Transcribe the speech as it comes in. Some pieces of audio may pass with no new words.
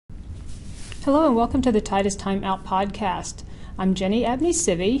Hello and welcome to the Titus Timeout podcast. I'm Jenny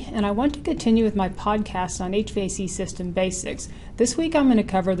Abney-Civy and I want to continue with my podcast on HVAC system basics. This week I'm going to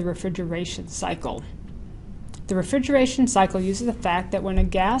cover the refrigeration cycle. The refrigeration cycle uses the fact that when a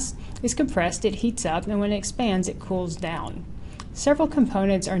gas is compressed it heats up and when it expands it cools down. Several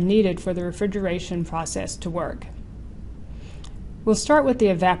components are needed for the refrigeration process to work. We'll start with the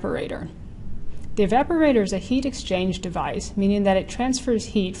evaporator. The evaporator is a heat exchange device, meaning that it transfers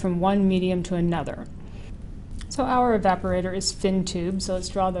heat from one medium to another. So our evaporator is fin tube, so let's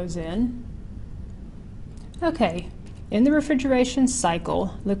draw those in. Okay, in the refrigeration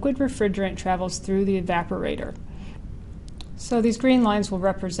cycle, liquid refrigerant travels through the evaporator. So these green lines will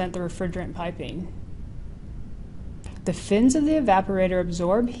represent the refrigerant piping. The fins of the evaporator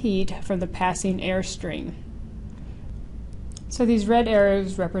absorb heat from the passing air stream. So these red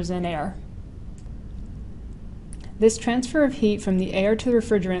arrows represent air. This transfer of heat from the air to the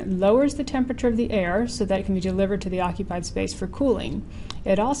refrigerant lowers the temperature of the air so that it can be delivered to the occupied space for cooling.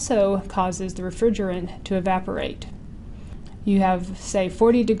 It also causes the refrigerant to evaporate. You have, say,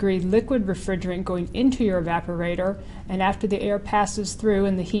 40-degree liquid refrigerant going into your evaporator, and after the air passes through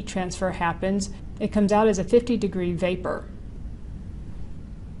and the heat transfer happens, it comes out as a 50-degree vapor.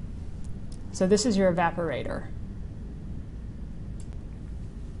 So this is your evaporator.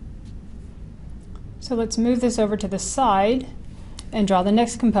 So let's move this over to the side and draw the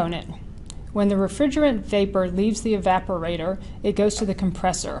next component. When the refrigerant vapor leaves the evaporator, it goes to the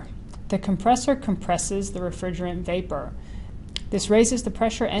compressor. The compressor compresses the refrigerant vapor. This raises the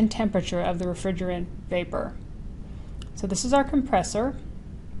pressure and temperature of the refrigerant vapor. So this is our compressor.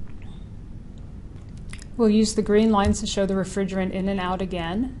 We'll use the green lines to show the refrigerant in and out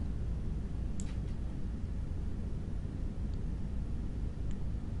again.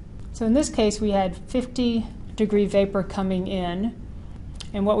 So in this case we had 50-degree vapor coming in,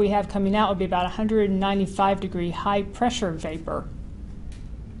 and what we have coming out would be about 195-degree high pressure vapor.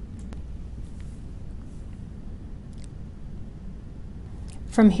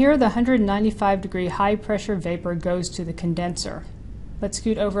 From here the 195-degree high pressure vapor goes to the condenser. Let's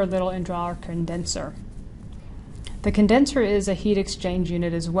scoot over a little and draw our condenser. The condenser is a heat exchange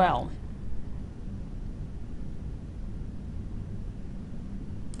unit as well.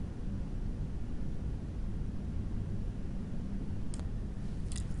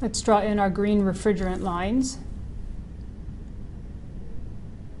 Let's draw in our green refrigerant lines.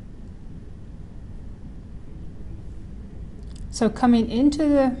 So coming into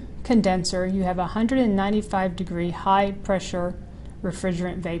the condenser, you have 195-degree high pressure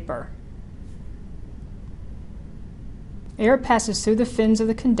refrigerant vapor. Air passes through the fins of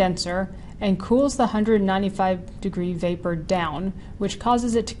the condenser and cools the 195-degree vapor down, which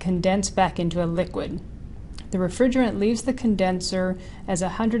causes it to condense back into a liquid. The refrigerant leaves the condenser as a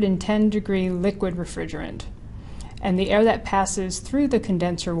 110-degree liquid refrigerant, and the air that passes through the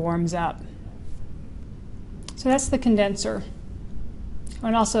condenser warms up. So that's the condenser.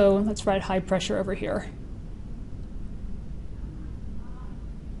 And also, let's write high pressure over here.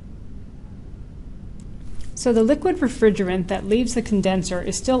 So the liquid refrigerant that leaves the condenser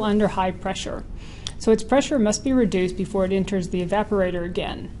is still under high pressure, so its pressure must be reduced before it enters the evaporator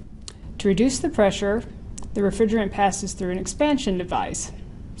again. To reduce the pressure, the refrigerant passes through an expansion device.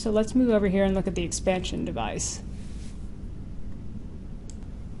 So let's move over here and look at the expansion device.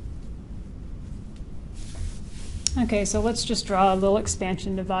 Okay, so let's just draw a little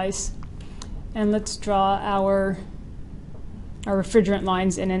expansion device, and let's draw our refrigerant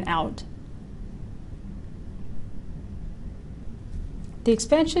lines in and out. The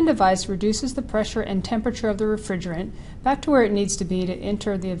expansion device reduces the pressure and temperature of the refrigerant back to where it needs to be to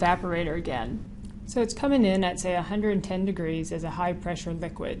enter the evaporator again. So it's coming in at, say, 110 degrees as a high pressure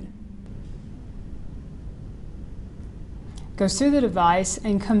liquid. Goes through the device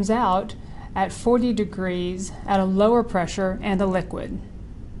and comes out at 40 degrees at a lower pressure and a liquid.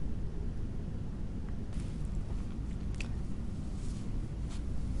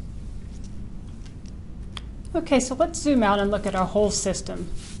 Okay, so let's zoom out and look at our whole system.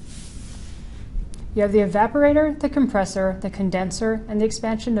 You have the evaporator, the compressor, the condenser, and the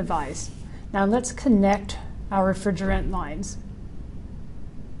expansion device. Now let's connect our refrigerant lines.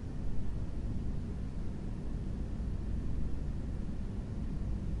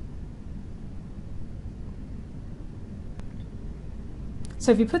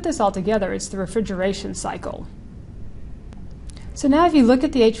 So if you put this all together, it's the refrigeration cycle. So now if you look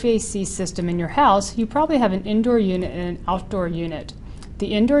at the HVAC system in your house, you probably have an indoor unit and an outdoor unit.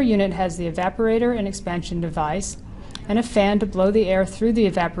 The indoor unit has the evaporator and expansion device, and a fan to blow the air through the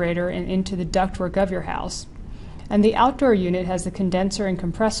evaporator and into the ductwork of your house. And the outdoor unit has the condenser and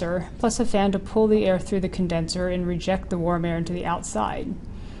compressor, plus a fan to pull the air through the condenser and reject the warm air into the outside.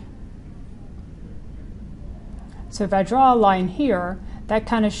 So if I draw a line here, that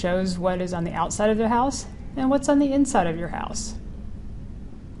kind of shows what is on the outside of the house and what's on the inside of your house.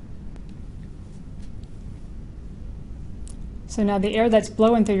 So now the air that's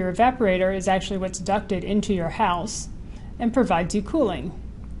blowing through your evaporator is actually what's ducted into your house and provides you cooling.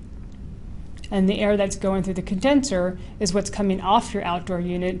 And the air that's going through the condenser is what's coming off your outdoor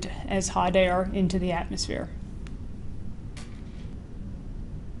unit as hot air into the atmosphere.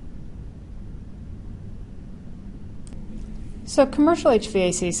 So commercial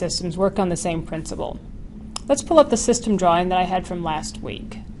HVAC systems work on the same principle. Let's pull up the system drawing that I had from last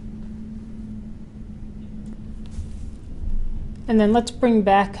week. And then let's bring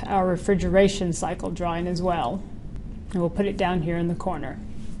back our refrigeration cycle drawing as well. And we'll put it down here in the corner.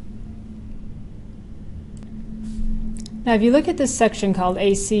 Now if you look at this section called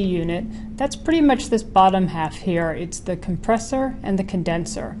AC unit, that's pretty much this bottom half here. It's the compressor and the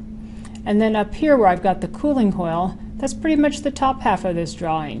condenser. And then up here where I've got the cooling coil, that's pretty much the top half of this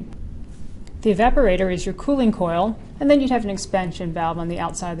drawing. The evaporator is your cooling coil, and then you'd have an expansion valve on the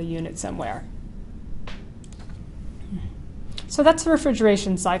outside of the unit somewhere. So that's the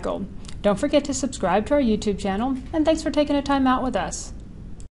refrigeration cycle. Don't forget to subscribe to our YouTube channel, and thanks for taking a time out with us.